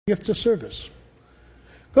gift of service.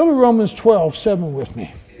 Go to Romans 12:7 with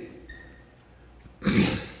me.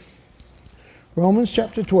 Romans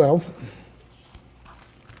chapter 12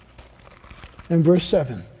 and verse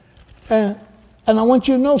 7. And I want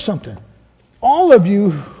you to know something. All of you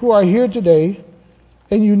who are here today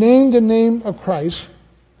and you name the name of Christ,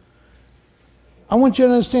 I want you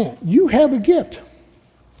to understand, you have a gift.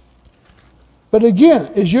 But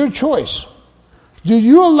again, it's your choice. Do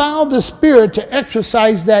you allow the Spirit to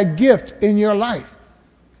exercise that gift in your life?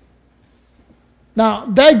 Now,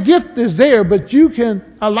 that gift is there, but you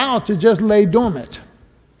can allow it to just lay dormant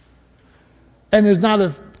and is not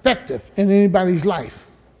effective in anybody's life.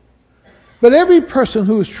 But every person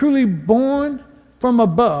who is truly born from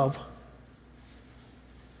above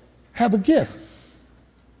have a gift.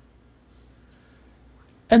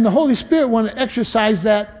 And the Holy Spirit wants to exercise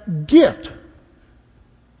that gift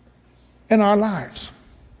in our lives.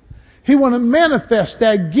 He wants to manifest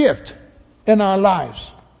that gift in our lives.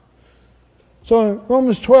 So in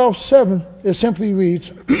Romans 12:7, it simply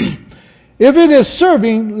reads, if it is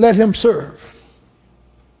serving, let him serve.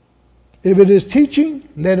 If it is teaching,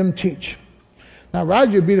 let him teach. Now,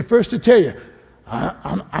 Roger would be the first to tell you,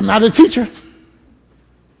 I'm not a teacher.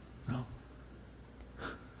 No.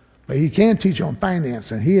 But he can teach on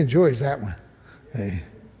finance, and he enjoys that one. Hey.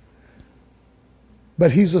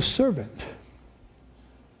 But he's a servant,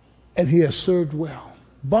 and he has served well.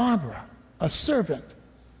 Barbara, a servant,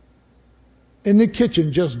 in the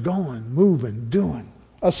kitchen just going, moving, doing.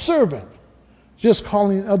 A servant, just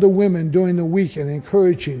calling other women during the week and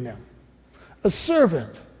encouraging them. A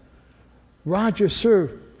servant. Roger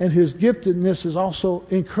served, and his giftedness is also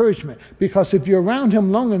encouragement, because if you're around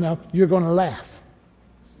him long enough, you're going to laugh.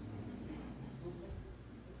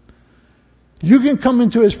 You can come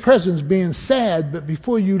into his presence being sad, but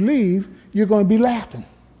before you leave, you're going to be laughing.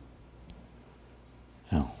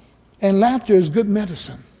 No. And laughter is good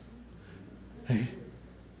medicine. Hey.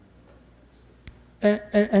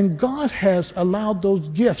 And God has allowed those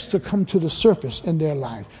gifts to come to the surface in their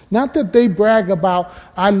life. Not that they brag about,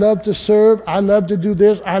 I love to serve, I love to do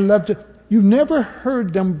this, I love to... You never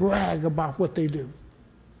heard them brag about what they do.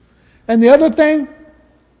 And the other thing,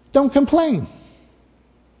 don't complain.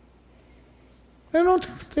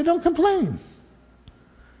 They don't complain.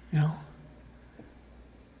 You know.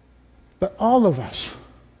 But all of us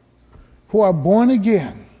who are born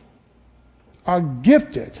again are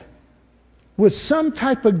gifted with some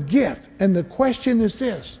type of gift. And the question is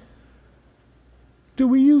this: do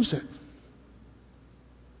we use it?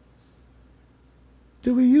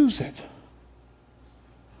 Do we use it?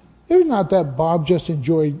 It was not that Bob just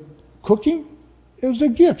enjoyed cooking. It was a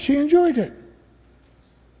gift. She enjoyed it.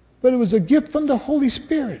 But it was a gift from the Holy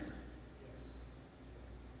Spirit.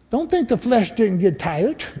 Don't think the flesh didn't get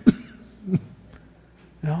tired.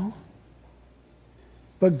 No.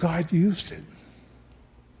 But God used it.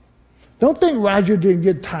 Don't think Roger didn't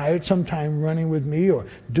get tired sometime running with me or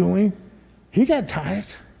doing. He got tired.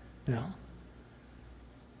 You know.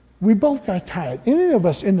 We both got tired. Any of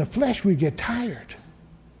us in the flesh, we get tired.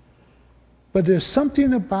 But there's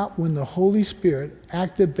something about when the Holy Spirit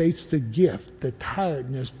activates the gift, the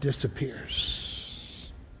tiredness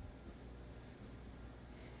disappears.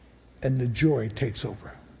 And the joy takes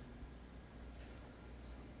over.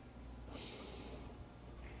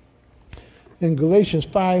 In Galatians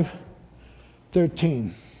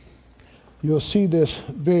 5:13, you'll see this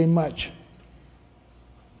very much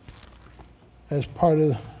as part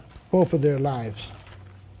of both of their lives.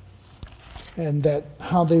 And that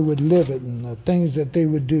how they would live it and the things that they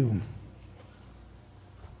would do.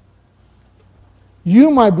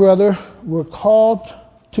 You, my brother, were called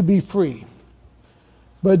to be free,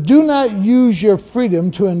 but do not use your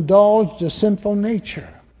freedom to indulge the sinful nature.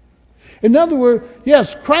 In other words,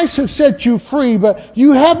 yes, Christ has set you free, but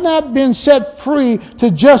you have not been set free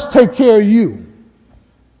to just take care of you.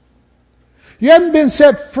 You haven't been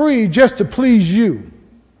set free just to please you.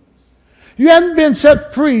 You haven't been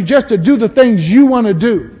set free just to do the things you want to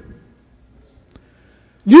do.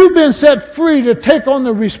 You've been set free to take on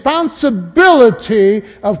the responsibility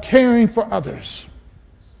of caring for others,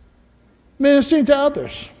 ministering to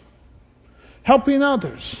others, helping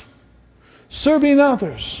others, serving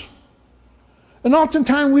others. And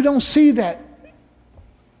oftentimes we don't see that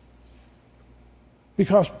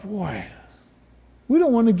because, boy, we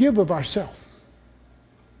don't want to give of ourselves.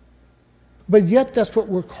 But yet that's what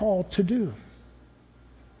we're called to do.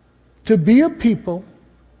 To be a people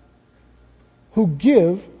who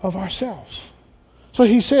give of ourselves. So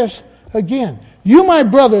he says, again, you, my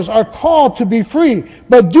brothers, are called to be free,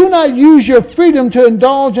 but do not use your freedom to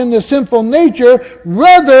indulge in the sinful nature.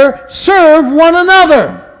 Rather, serve one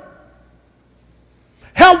another.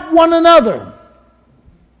 help one another.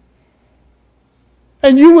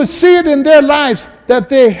 And you would see it in their lives that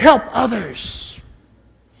they help others.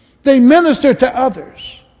 They minister to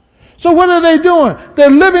others. So what are they doing? They're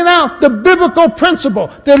living out the biblical principle.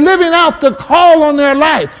 They're living out the call on their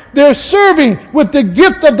life. They're serving with the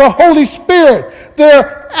gift of the Holy Spirit.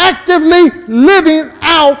 They're actively living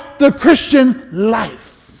out the Christian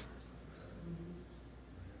life.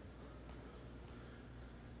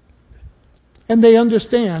 And they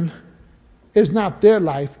understand it's not their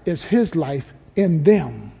life, it's His life in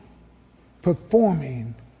them,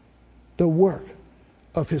 performing the work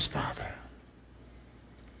of His Father.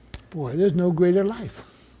 Boy, there's no greater life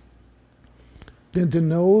than to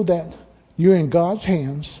know that you're in God's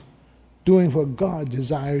hands doing what God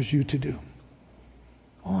desires you to do.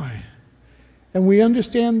 Boy, and we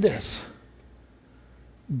understand this.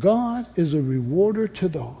 God is a rewarder to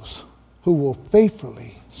those who will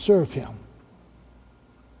faithfully serve Him.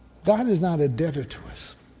 God is not a debtor to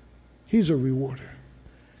us. He's a rewarder.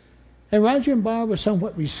 And Roger and Barb are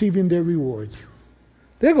somewhat receiving their rewards.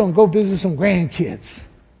 They're going to go visit some grandkids.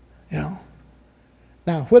 You know,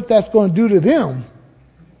 now what that's going to do to them,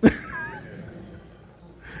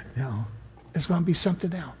 it's going to be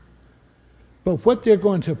something else. But what they're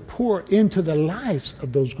going to pour into the lives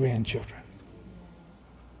of those grandchildren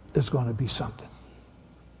is going to be something.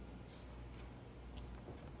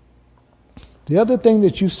 The other thing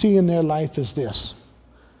that you see in their life is this.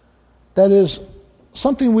 That is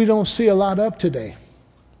something we don't see a lot of today.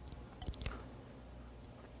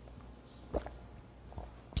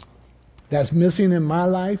 That's missing in my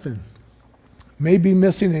life and maybe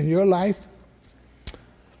missing in your life,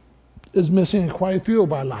 is missing in quite a few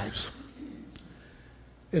of our lives.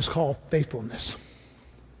 It's called faithfulness.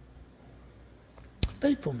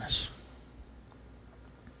 Faithfulness.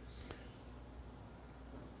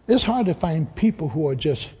 It's hard to find people who are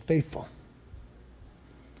just faithful.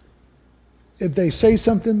 If they say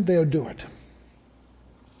something, they'll do it.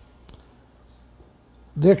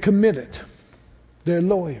 They're committed. They're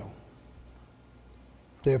loyal.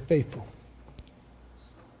 They're faithful.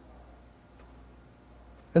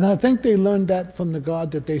 And I think they learned that from the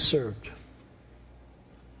God that they served,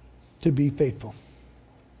 to be faithful.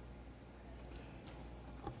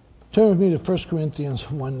 Turn with me to 1 Corinthians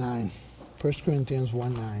 1:9. 1 Corinthians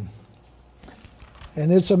 1:9.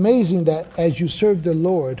 And it's amazing that as you serve the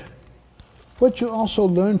Lord, what you also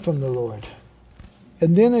learn from the Lord.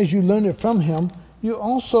 And then as you learn it from Him, you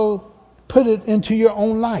also put it into your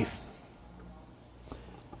own life.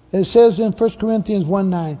 It says in 1 Corinthians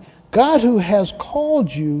 1:9, God who has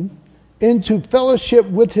called you into fellowship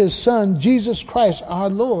with His Son, Jesus Christ our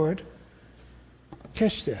Lord,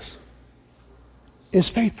 catch this, is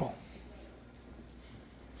faithful.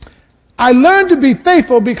 I learned to be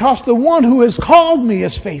faithful because the one who has called me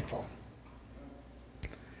is faithful.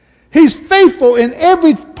 He's faithful in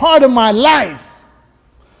every part of my life.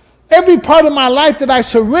 Every part of my life that I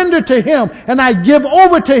surrender to Him and I give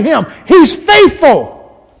over to Him, He's faithful.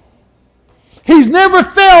 He's never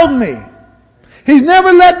failed me. He's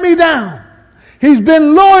never let me down. He's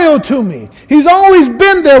been loyal to me. He's always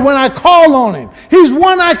been there when I call on Him. He's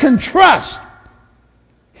one I can trust.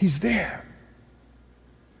 He's there.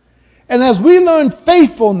 And as we learn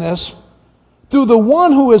faithfulness through the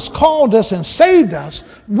one who has called us and saved us,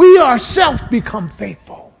 we ourselves become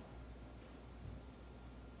faithful.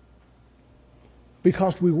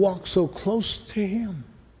 Because we walk so close to Him.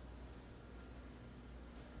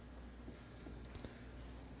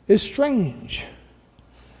 It's strange.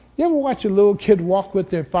 You ever watch a little kid walk with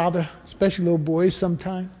their father, especially little boys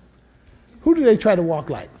sometime? Who do they try to walk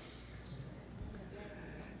like?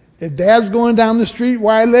 If dad's going down the street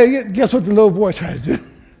wide-legged, guess what the little boy try to do?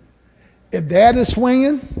 If dad is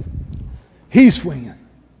swinging, he's swinging.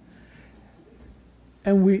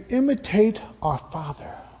 And we imitate our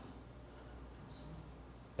Father.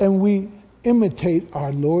 And we imitate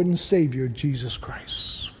our Lord and Savior, Jesus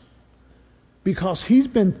Christ. Because He's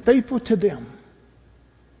been faithful to them,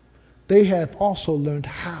 they have also learned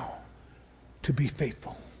how to be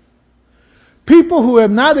faithful. People who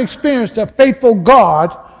have not experienced a faithful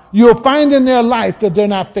God, you'll find in their life that they're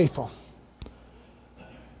not faithful.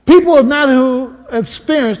 People who have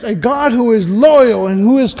experienced a God who is loyal and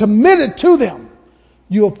who is committed to them,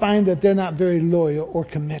 you'll find that they're not very loyal or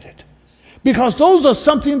committed. Because those are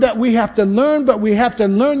something that we have to learn, but we have to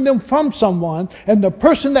learn them from someone, and the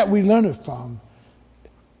person that we learn it from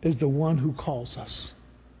is the one who calls us,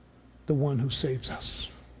 the one who saves us.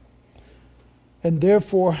 And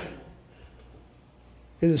therefore,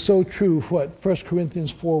 it is so true what 1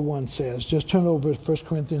 Corinthians 4:1 says. Just turn over to 1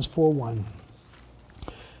 Corinthians 4:1.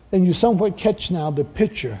 And you somewhat catch now the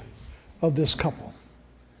picture of this couple.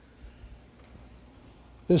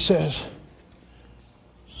 It says,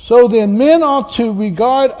 so then men ought to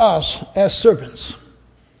regard us as servants.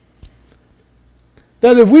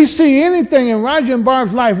 That if we see anything in Roger and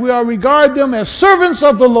Barb's life, we ought to regard them as servants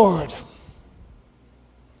of the Lord.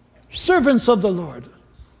 Servants of the Lord.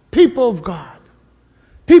 People of God.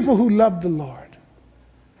 People who love the Lord.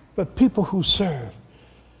 But people who serve.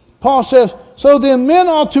 Paul says, so then men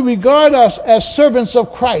ought to regard us as servants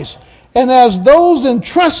of Christ and as those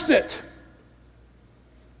entrusted.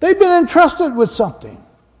 They've been entrusted with something.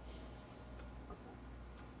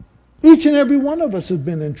 Each and every one of us has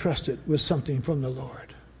been entrusted with something from the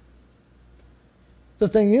Lord. The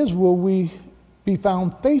thing is, will we be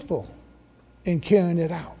found faithful in carrying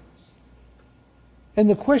it out? And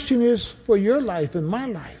the question is, for your life and my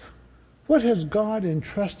life, what has God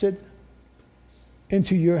entrusted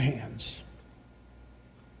into your hands?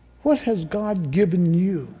 What has God given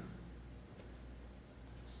you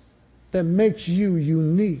that makes you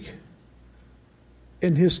unique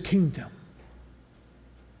in His kingdom?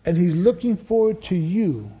 And He's looking forward to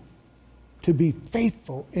you to be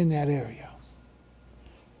faithful in that area.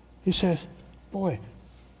 He says, boy,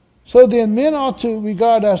 so then men ought to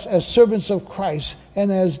regard us as servants of Christ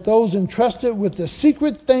and as those entrusted with the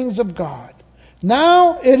secret things of God.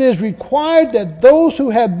 Now it is required that those who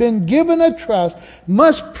have been given a trust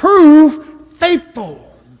must prove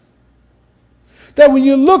faithful. That when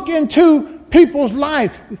you look into people's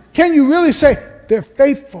life, can you really say they're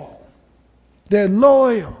faithful? They're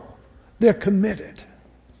loyal. They're committed.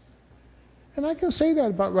 And I can say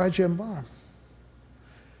that about Roger and Barb.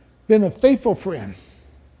 Been a faithful friend.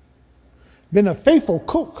 Been a faithful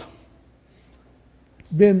cook.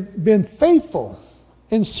 Been faithful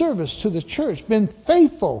in service to the church. Been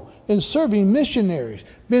faithful in serving missionaries.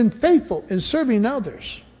 Been faithful in serving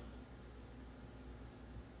others.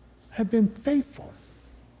 Have been faithful.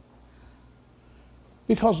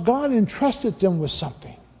 Because God entrusted them with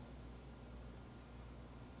something.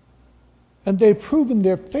 And they've proven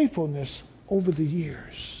their faithfulness over the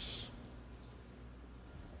years.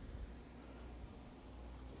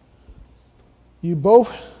 You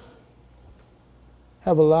both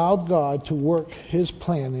have allowed God to work His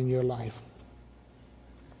plan in your life.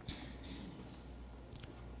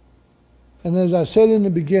 And as I said in the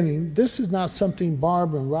beginning, this is not something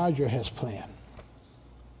Barb and Roger has planned.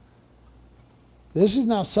 This is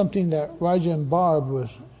not something that Roger and Barb was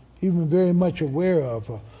even very much aware of,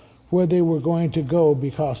 where they were going to go,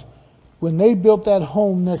 because when they built that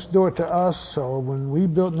home next door to us, or when we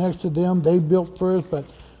built next to them, they built first, but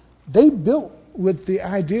they built with the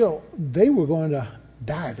ideal they were going to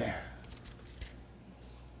die there.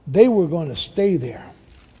 They were going to stay there.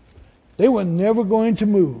 They were never going to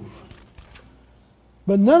move.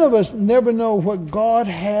 But none of us never know what God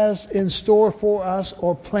has in store for us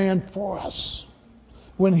or planned for us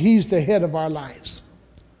when He's the head of our lives.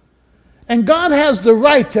 And God has the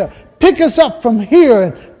right to pick us up from here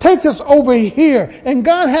and take us over here. And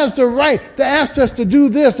God has the right to ask us to do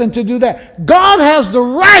this and to do that. God has the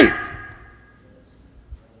right,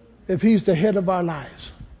 if He's the head of our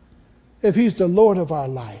lives, if He's the Lord of our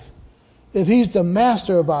life, if He's the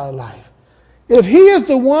master of our life, if He is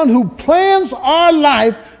the one who plans our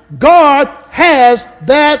life, God has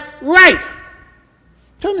that right.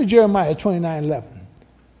 Turn to Jeremiah 29:11.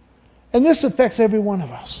 And this affects every one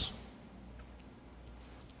of us.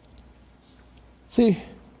 See,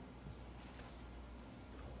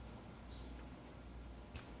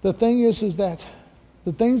 the thing is that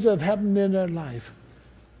the things that have happened in their life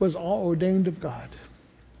was all ordained of God.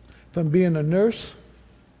 From being a nurse,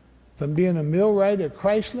 from being a millwright at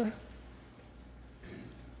Chrysler.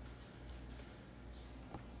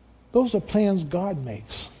 Those are plans God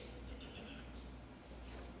makes.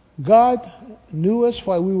 God knew us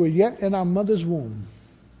while we were yet in our mother's womb.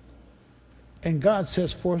 And God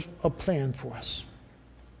sets forth a plan for us.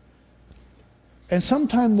 And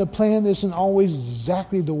sometimes the plan isn't always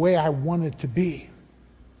exactly the way I want it to be.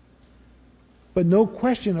 But no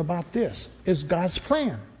question about this. It's God's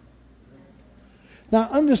plan. Now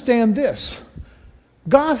understand this.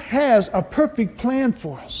 God has a perfect plan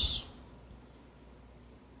for us.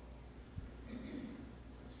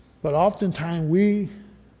 But oftentimes we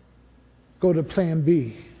go to plan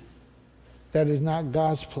B. That is not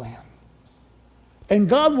God's plan. And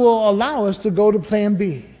God will allow us to go to plan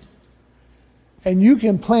B. And you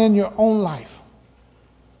can plan your own life.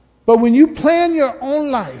 But when you plan your own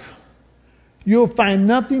life, you'll find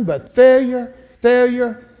nothing but failure,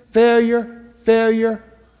 failure, failure, failure,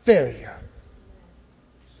 failure.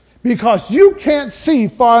 Because you can't see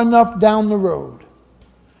far enough down the road.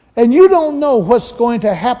 And you don't know what's going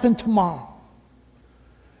to happen tomorrow.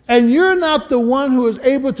 And you're not the one who is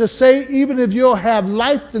able to say even if you'll have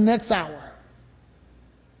life the next hour.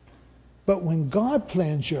 But when God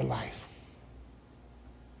plans your life,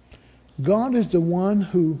 God is the one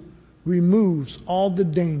who removes all the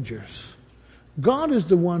dangers. God is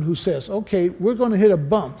the one who says, okay, we're going to hit a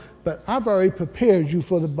bump, but I've already prepared you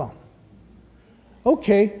for the bump.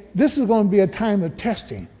 Okay, this is going to be a time of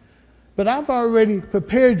testing, but I've already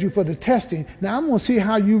prepared you for the testing. Now I'm going to see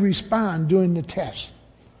how you respond during the test.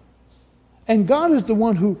 And God is the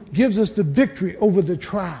one who gives us the victory over the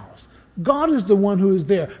trials. God is the one who is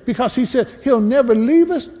there because he said he'll never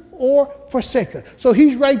leave us or forsake us. So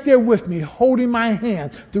he's right there with me, holding my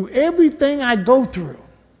hand through everything I go through.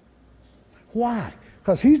 Why?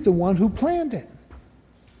 Because he's the one who planned it.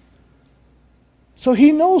 So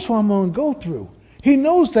he knows what I'm going to go through. He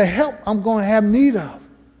knows the help I'm going to have need of.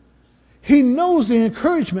 He knows the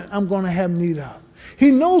encouragement I'm going to have need of.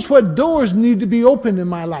 He knows what doors need to be opened in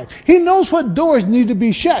my life. He knows what doors need to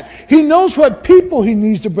be shut. He knows what people he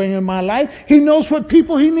needs to bring in my life. He knows what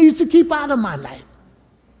people he needs to keep out of my life.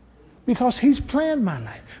 Because he's planned my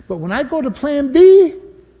life. But when I go to plan B,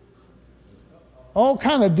 all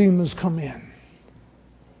kind of demons come in.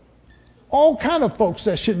 All kind of folks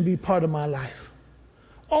that shouldn't be part of my life.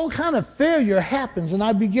 All kind of failure happens, and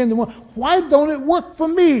I begin to wonder, why don't it work for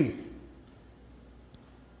me?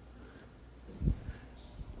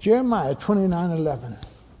 Jeremiah 29:11.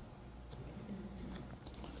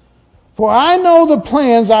 For I know the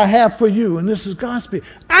plans I have for you, and this is God speaking.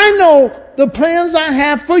 I know the plans I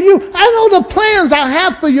have for you. I know the plans I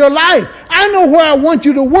have for your life. I know where I want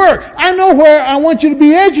you to work. I know where I want you to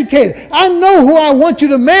be educated. I know who I want you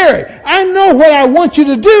to marry. I know what I want you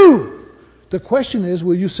to do. The question is,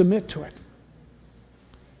 will you submit to it?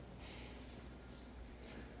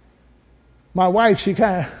 My wife, she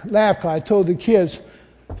kind of laughed because I told the kids,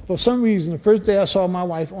 for some reason, the first day I saw my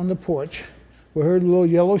wife on the porch with her little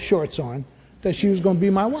yellow shorts on, that she was going to be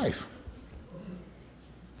my wife.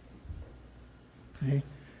 Okay?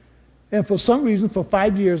 And for some reason, for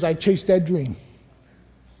 5 years, I chased that dream.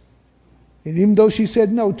 And even though she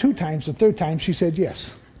said no 2 times, the third time she said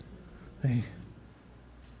yes. Okay?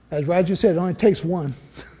 As Roger said, it only takes one.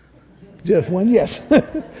 Just one yes.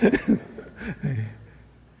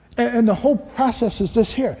 And the whole process is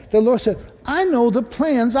this here. The Lord said, I know the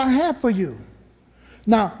plans I have for you.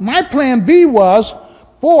 Now, my plan B was,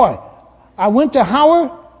 boy, I went to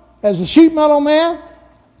Howard as a sheet metal man.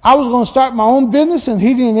 I was going to start my own business in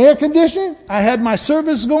heating and air conditioning. I had my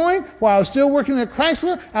service going while I was still working at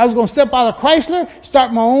Chrysler. I was going to step out of Chrysler,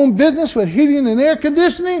 start my own business with heating and air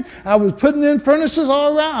conditioning. I was putting in furnaces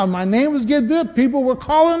all around. My name was getting good. People were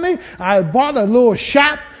calling me. I bought a little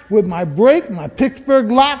shop with my brake, my Pittsburgh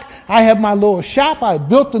lock. I had my little shop. I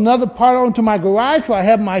built another part onto my garage where I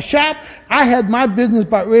had my shop. I had my business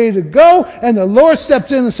about ready to go. And the Lord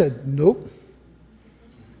stepped in and said, nope.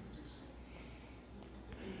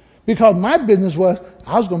 Because my business was,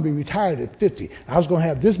 I was going to be retired at 50. I was going to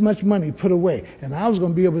have this much money put away. And I was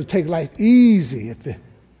going to be able to take life easy.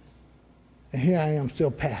 And here I am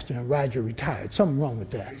still pastoring and Roger retired. Something wrong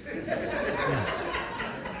with that.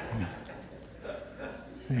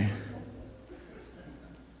 Yeah.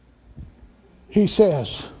 He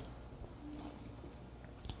says,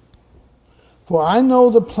 for I know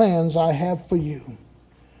the plans I have for you,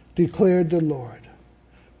 declared the Lord.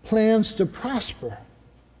 Plans to prosper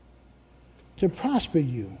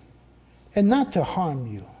you and not to harm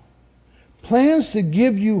you. Plans to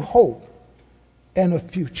give you hope and a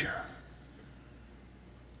future.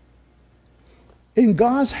 In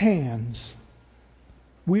God's hands,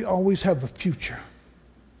 we always have a future.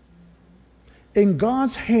 In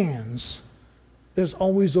God's hands, there's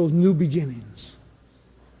always those new beginnings.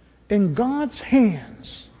 In God's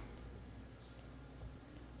hands,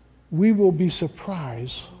 we will be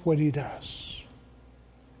surprised what he does.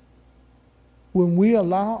 When we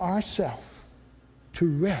allow ourselves to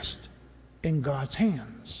rest in God's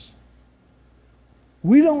hands.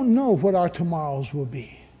 We don't know what our tomorrows will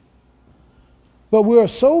be. But we're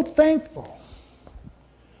so thankful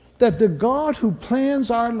that the God who plans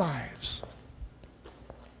our lives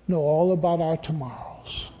know all about our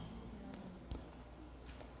tomorrows.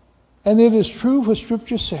 And it is true what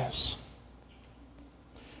Scripture says.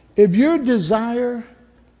 If your desire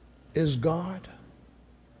is God,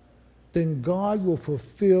 then God will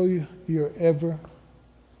fulfill your every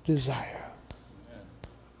desire.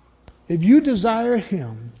 If you desire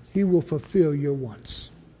him, he will fulfill your wants.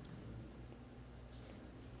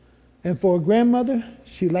 And for a grandmother,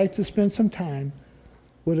 she likes to spend some time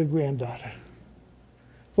with a granddaughter.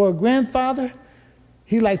 For a grandfather,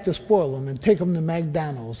 he likes to spoil them and take them to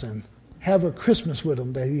McDonald's and have a Christmas with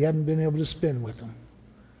them that he hadn't been able to spend with them.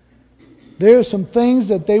 There are some things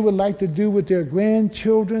that they would like to do with their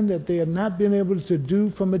grandchildren that they have not been able to do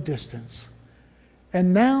from a distance.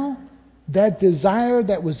 And now, that desire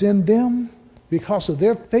that was in them, because of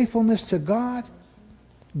their faithfulness to God,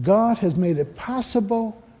 God has made it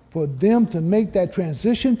possible for them to make that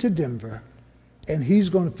transition to Denver, and he's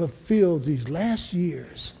going to fulfill these last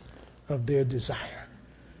years of their desire.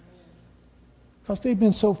 Because they've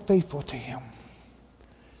been so faithful to him.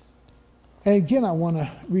 And again, I want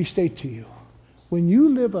to restate to you, when you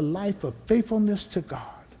live a life of faithfulness to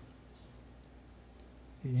God,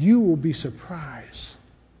 you will be surprised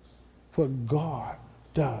what God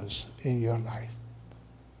does in your life.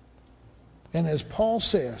 And as Paul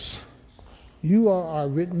says, you are our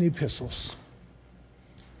written epistles.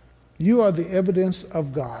 You are the evidence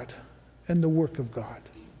of God and the work of God.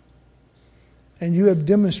 And you have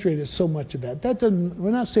demonstrated so much of that. We're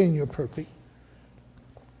not saying you're perfect.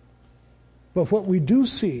 But what we do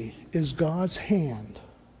see is God's hand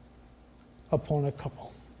upon a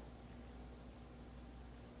couple.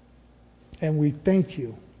 And we thank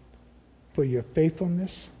you for your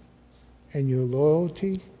faithfulness and your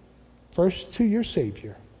loyalty, first to your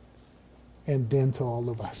Savior and then to all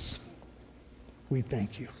of us. We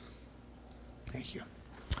thank you. Thank you.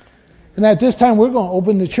 And at this time, we're going to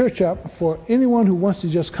open the church up for anyone who wants to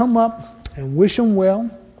just come up and wish them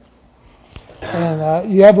well.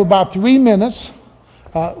 And you have about 3 minutes.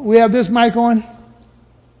 We have this mic on.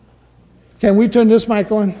 Can we turn this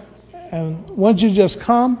mic on? And why don't you just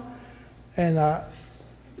come and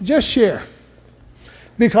just share.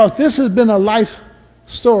 Because this has been a life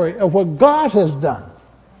story of what God has done.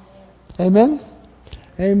 Amen?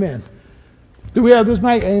 Amen. Do we have this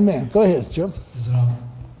mic? Amen. Go ahead, Chip. Is it on?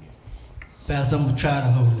 Pastor, I'm going to try to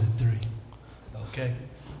hold it 3. Okay?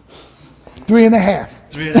 3.5.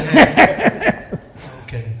 3.5.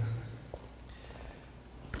 Okay.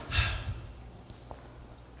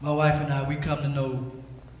 My wife and I, we come to know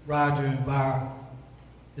Roger and Barb.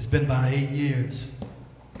 It's been about 8 years.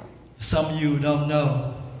 Some of you don't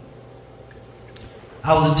know.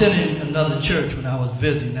 I was attending another church when I was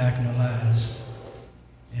visiting Akron, Elias.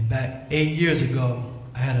 And back 8 years ago,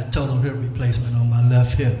 I had a total hip replacement on my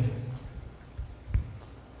left hip.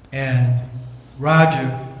 And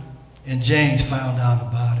Roger and James found out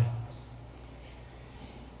about it.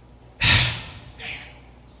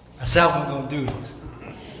 I said I wasn't going to do this.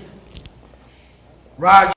 Roger